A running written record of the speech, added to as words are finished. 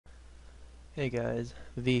Hey guys,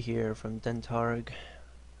 V here from Dentarg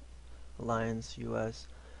Alliance US,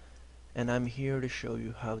 and I'm here to show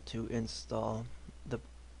you how to install the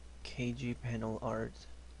KG panel art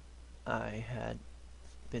I had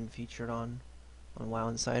been featured on WoW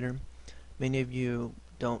Insider. Many of you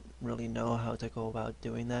don't really know how to go about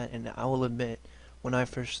doing that, and I will admit, when I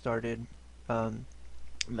first started um,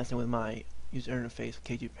 messing with my user interface with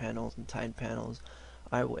KG panels and Titan panels,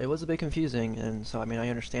 it was a bit confusing, and so I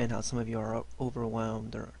understand how some of you are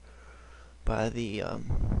overwhelmed or by the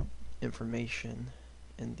information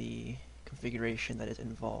and the configuration that is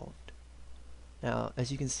involved. Now,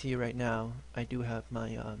 as you can see right now, I do have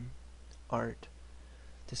my art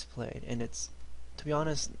displayed, and it's, to be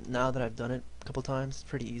honest, now that I've done it a couple times, it's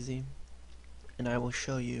pretty easy, and I will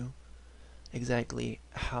show you exactly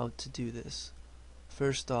how to do this.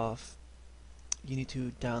 First off, you need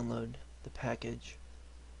to download the package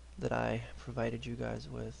that I provided you guys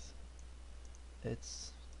with.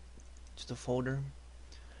 It's just a folder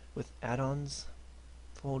with add-ons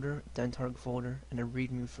folder, Dentarg folder, and a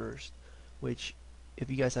readme first, which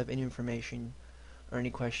if you guys have any information or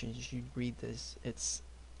any questions, you should read this. It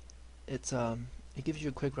gives you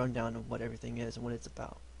a quick rundown of what everything is and what it's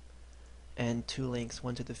about. And two links,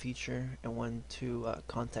 one to the feature and one to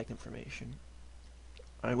contact information.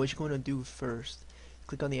 Alright, what you're going to do first,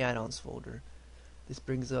 click on the add-ons folder. This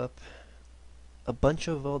brings up a bunch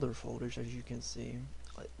of other folders, as you can see.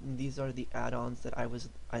 These are the add-ons that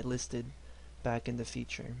I listed back in the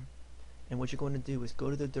feature. And what you're going to do is go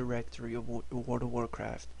to the directory of World of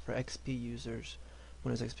Warcraft for XP users.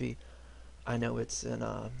 Windows XP, I know it's in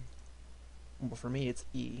well, for me it's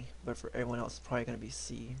E, but for everyone else it's probably going to be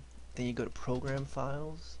C. Then you go to Program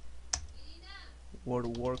Files, World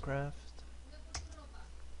of Warcraft,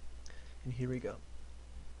 and here we go.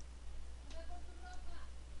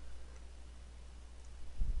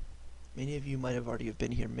 Many of you might have already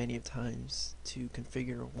been here many times to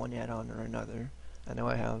configure one add-on or another. I know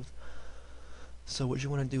I have. So what you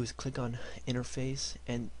want to do is click on Interface,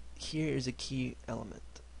 and here is a key element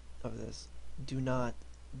of this. Do not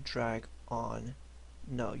drag on.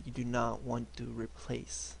 No, you do not want to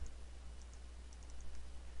replace.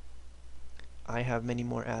 I have many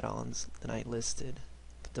more add-ons than I listed,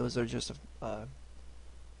 but those are just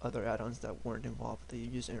other add-ons that weren't involved with the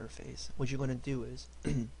user interface. What you're going to do is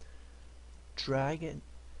drag and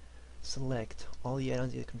select all the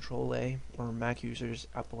add-ons, either Control A or Mac users,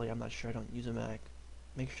 Apple A, I'm not sure, I don't use a Mac.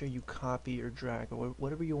 Make sure you copy or drag or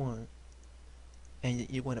whatever you want, and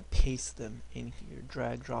you want to paste them in here,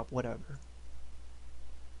 drag, drop, whatever.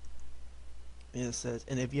 And it says,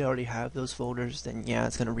 and if you already have those folders, then yeah,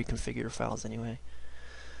 it's going to reconfigure your files anyway.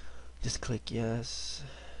 Just click yes,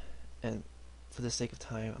 and for the sake of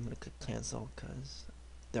time, I'm going to click cancel because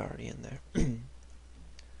they're already in there.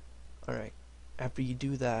 Alright, after you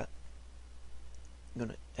do that, I'm going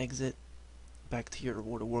to exit back to your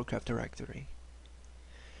World of Warcraft directory.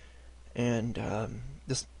 And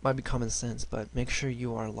this might be common sense, but make sure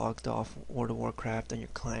you are logged off World of Warcraft and your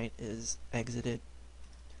client is exited,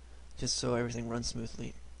 just so everything runs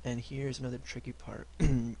smoothly. And here's another tricky part.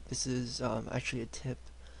 This is actually a tip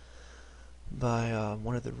by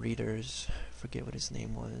one of the readers. Forget what his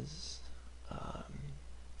name was.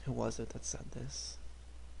 Who was it that said this?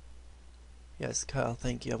 Yes, Kyle,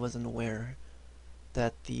 thank you. I wasn't aware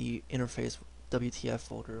that the interface WTF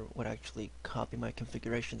folder would actually copy my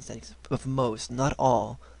configuration settings. Of most, not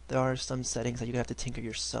all. There are some settings that you have to tinker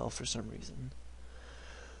yourself for some reason.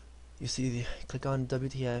 You see, click on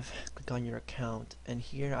WTF, click on your account, and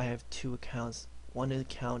here I have two accounts. One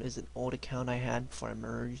account is an old account I had before I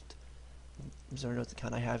merged. Zerno's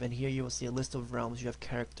account I have, and here you will see a list of realms you have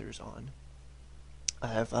characters on. I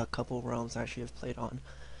have a couple realms I actually have played on.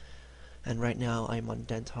 And right now I'm on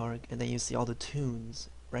Dentarg, and then you see all the tunes.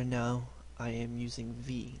 Right now I am using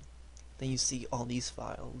V. Then you see all these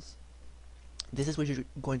files. This is what you're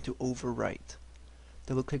going to overwrite.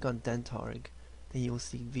 Double click on Dentarg, then you will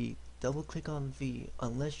see V. Double click on V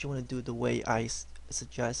unless you want to do it the way I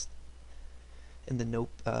suggest in the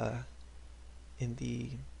note in the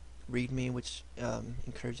README, which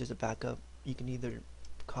encourages a backup. You can either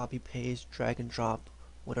copy, paste, drag and drop,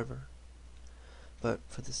 whatever. But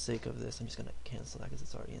for the sake of this, I'm just gonna cancel that because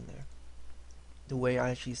it's already in there. The way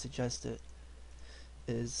I actually suggest it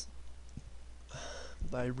is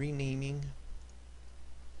by renaming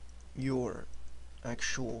your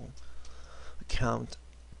actual account,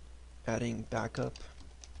 adding backup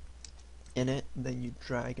in it, then you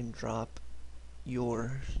drag and drop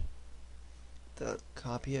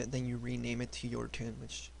copy it, then you rename it to your tune,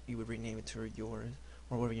 which you would rename it to yours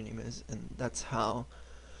or whatever your name is, and that's how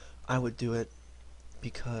I would do it,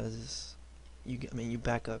 because you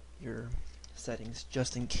back up your settings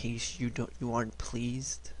just in case you aren't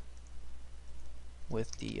pleased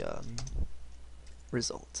with the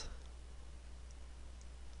result.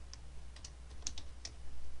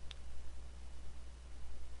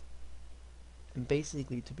 And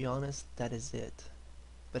basically, to be honest, that is it.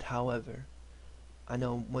 But however, I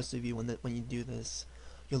know most of you, when you do this,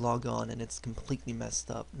 you log on and it's completely messed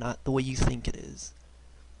up, not the way you think it is.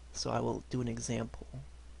 So I will do an example.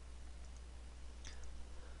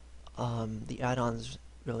 The add-ons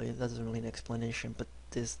really doesn't really an explanation, but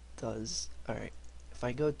this does. Alright, if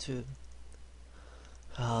I go to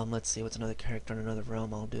let's see what's another character in another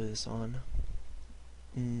realm I'll do this on.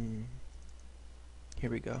 Here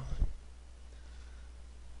we go.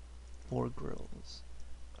 4 grills.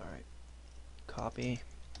 Alright. Copy,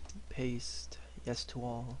 paste, yes to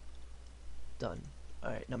all, done.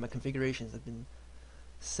 Alright, now my configurations have been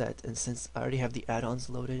set, and since I already have the add-ons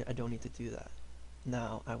loaded, I don't need to do that.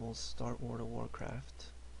 Now I will start World of Warcraft.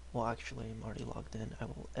 Well, actually, I'm already logged in. I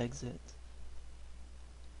will exit.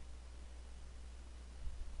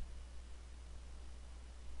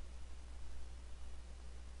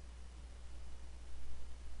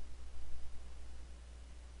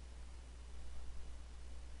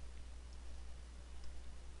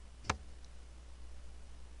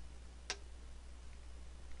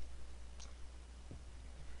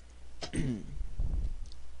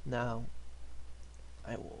 Now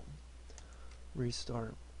I will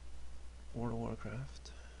restart World of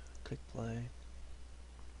Warcraft. Click play.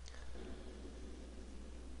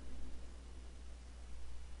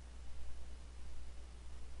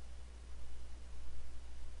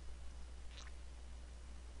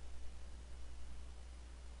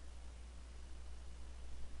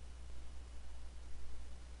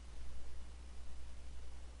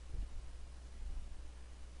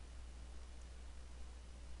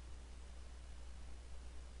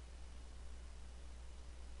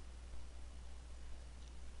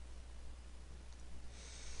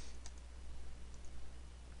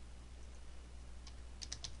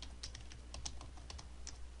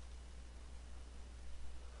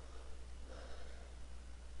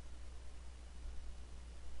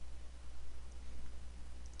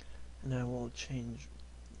 And I will change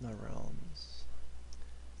the realms.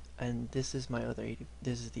 And this is my other 80.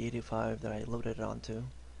 This is the 85 that I loaded it onto.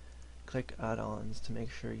 Click add-ons to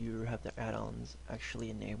make sure you have the add-ons actually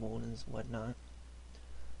enabled and whatnot.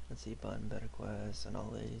 Let's see, button, better quest, and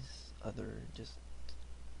all these other just.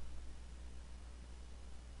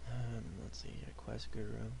 Let's see, quest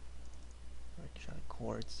guru.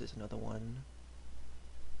 Quartz is another one.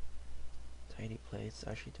 Tiny plates.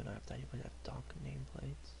 Actually, do not have tiny plates. I have dock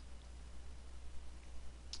nameplates.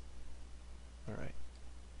 Alright,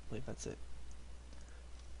 I believe that's it.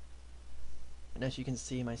 And as you can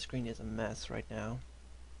see, my screen is a mess right now.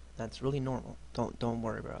 That's really normal. Don't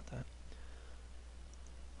worry about that.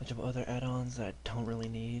 Bunch of other add-ons that I don't really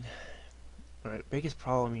need. Alright, biggest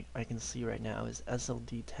problem I can see right now is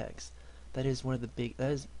SLD text. That is one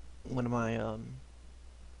of my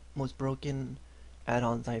most broken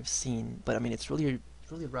add-ons I've seen. But I mean, it's really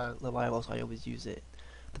reliable, so I always use it.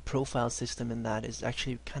 The profile system in that is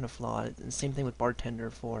actually kind of flawed. And same thing with bartender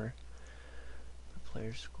for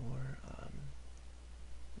player score.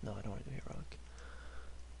 No, I don't want to do heroic.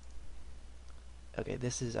 Okay,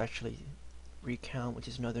 this is actually recount, which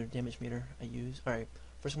is another damage meter I use. Alright,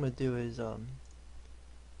 first I'm going to do is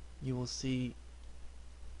you will see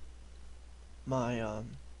my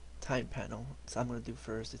time panel. So I'm going to do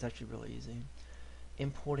first. It's actually really easy.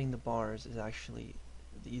 Importing the bars is actually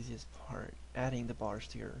the easiest part. Adding the bars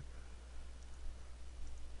to your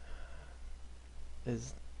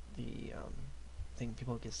is the thing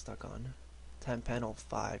people get stuck on. Time panel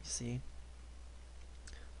 5, see?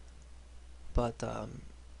 But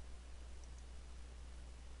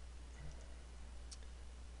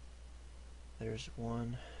there's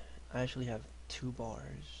one. I actually have 2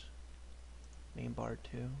 bars. Main bar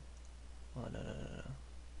 2. Oh no.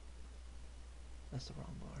 That's the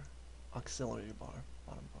wrong bar. Auxiliary bar,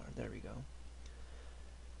 bottom bar. There we go.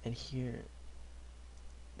 And here,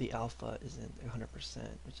 the alpha isn't 100%,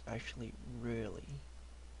 which actually really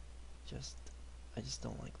I just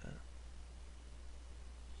don't like that.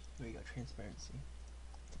 There we go, transparency.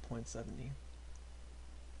 To 0.70.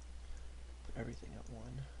 Put everything at 1.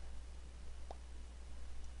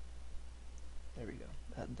 There we go.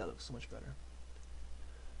 That looks so much better.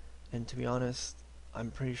 And to be honest,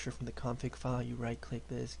 I'm pretty sure from the config file, you right click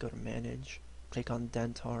this, go to manage, click on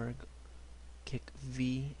Dentarg, click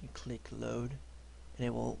V, and click load, and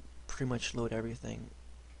it will pretty much load everything.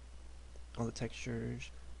 All the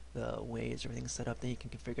textures, the ways everything's set up, then you can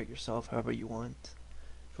configure it yourself however you want.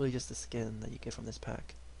 It's really just the skin that you get from this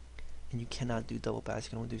pack. And you cannot do double bars, you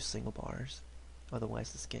can only do single bars.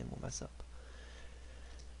 Otherwise the skin will mess up.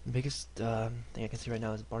 The biggest thing I can see right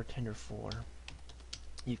now is Bartender 4.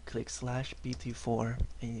 You click /BP4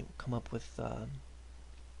 and you come up with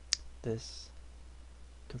this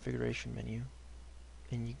configuration menu.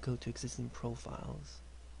 And you go to existing profiles.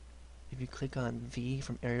 If you click on V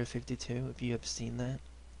from Area 52, if you have seen that,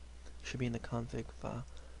 it should be in the config file.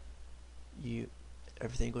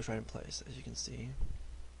 Everything goes right in place, as you can see.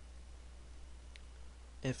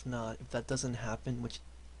 If not, if that doesn't happen, which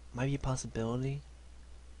might be a possibility,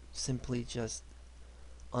 simply just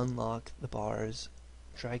unlock the bars,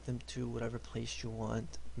 drag them to whatever place you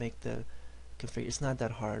want, make the config. It's not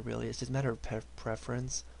that hard, really. It's just a matter of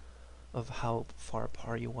preference of how far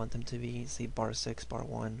apart you want them to be. Say bar 6, bar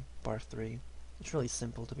 1, bar 3. It's really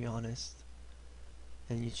simple, to be honest.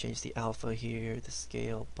 And you change the alpha here, the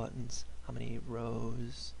scale, buttons, how many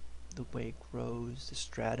rows, the wake rows, the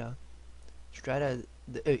strata.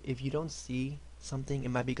 If you don't see something, it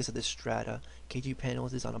might be because of the strata. KG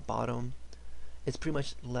panels is on the bottom. It's pretty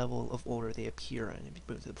much level of order they appear in. If you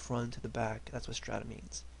go to the front, to the back, that's what strata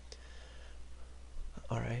means.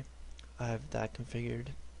 Alright, I have that configured.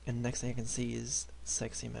 And the next thing I can see is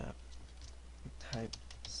sexy map. Type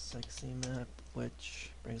sexy map, which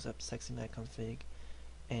brings up sexy map config.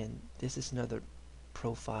 And this is another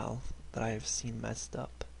profile that I have seen messed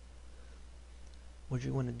up. What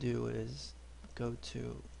you want to do is go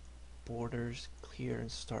to borders, clear,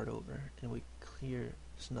 and start over. And we clear,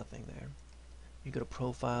 there's nothing there. You go to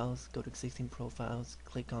profiles, go to existing profiles,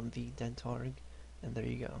 click on vdentarg, and there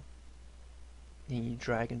you go. And you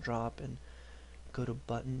drag and drop and go to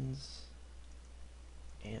buttons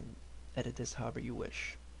and edit this however you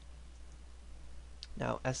wish.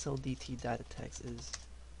 Now SLDT data text is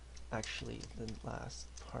actually the last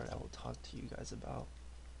part I will talk to you guys about.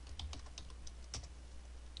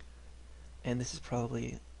 And this is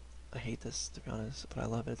probably, I hate this to be honest, but I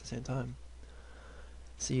love it at the same time.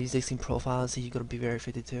 See existing profiles, see you go to Vhei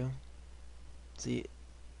 52. See,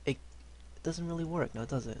 it doesn't really work now,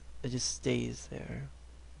 does it? It just stays there.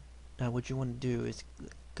 Now what you want to do is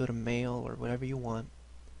go to mail or whatever you want.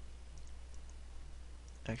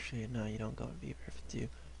 Actually, no, you don't go to Vhei 52.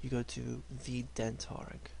 You go to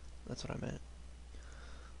vdentarg. That's what I meant.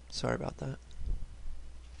 Sorry about that.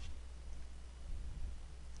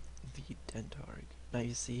 Vdentarg. Now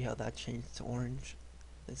you see how that changed to orange?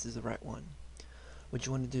 This is the right one. What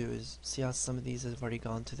you want to do is, see how some of these have already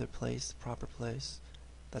gone to their place, proper place?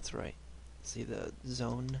 That's right. See the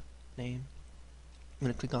zone name? I'm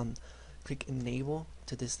going to click enable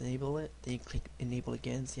to disable it, then you click enable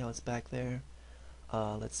again, see how it's back there?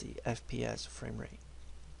 Let's see, FPS, frame rate.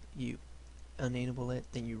 You enable it,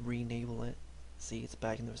 then you re-enable it. See, it's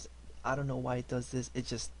back in those. I don't know why it does this, it's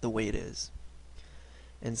just the way it is.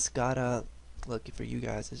 And SCADA, look, for you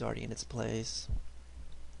guys, is already in its place.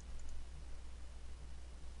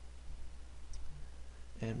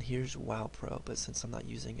 And here's WoW Pro, but since I'm not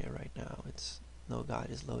using it right now, it's no guide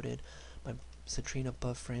is loaded. My Citrina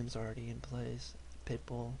buff frame's already in place.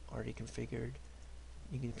 Pitbull already configured.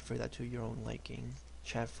 You can configure that to your own liking.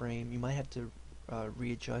 Chat frame, you might have to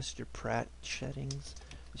readjust your Pratt settings.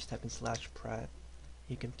 Just type in /Pratt.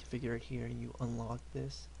 You can configure it here, and you unlock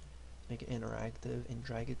this, make it interactive, and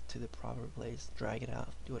drag it to the proper place. Drag it out.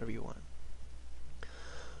 Do whatever you want.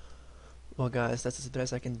 Well, guys, that's as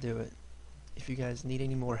best I can do it. If you guys need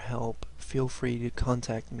any more help, feel free to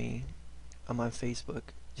contact me on my Facebook.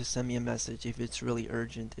 Just send me a message if it's really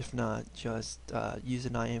urgent. If not, just use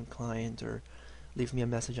an IM client or leave me a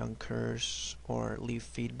message on Curse or leave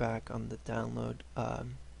feedback on the download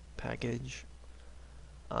package.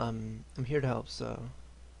 I'm here to help, so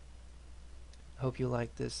hope you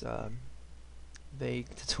like this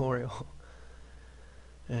vague tutorial,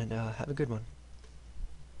 and have a good one.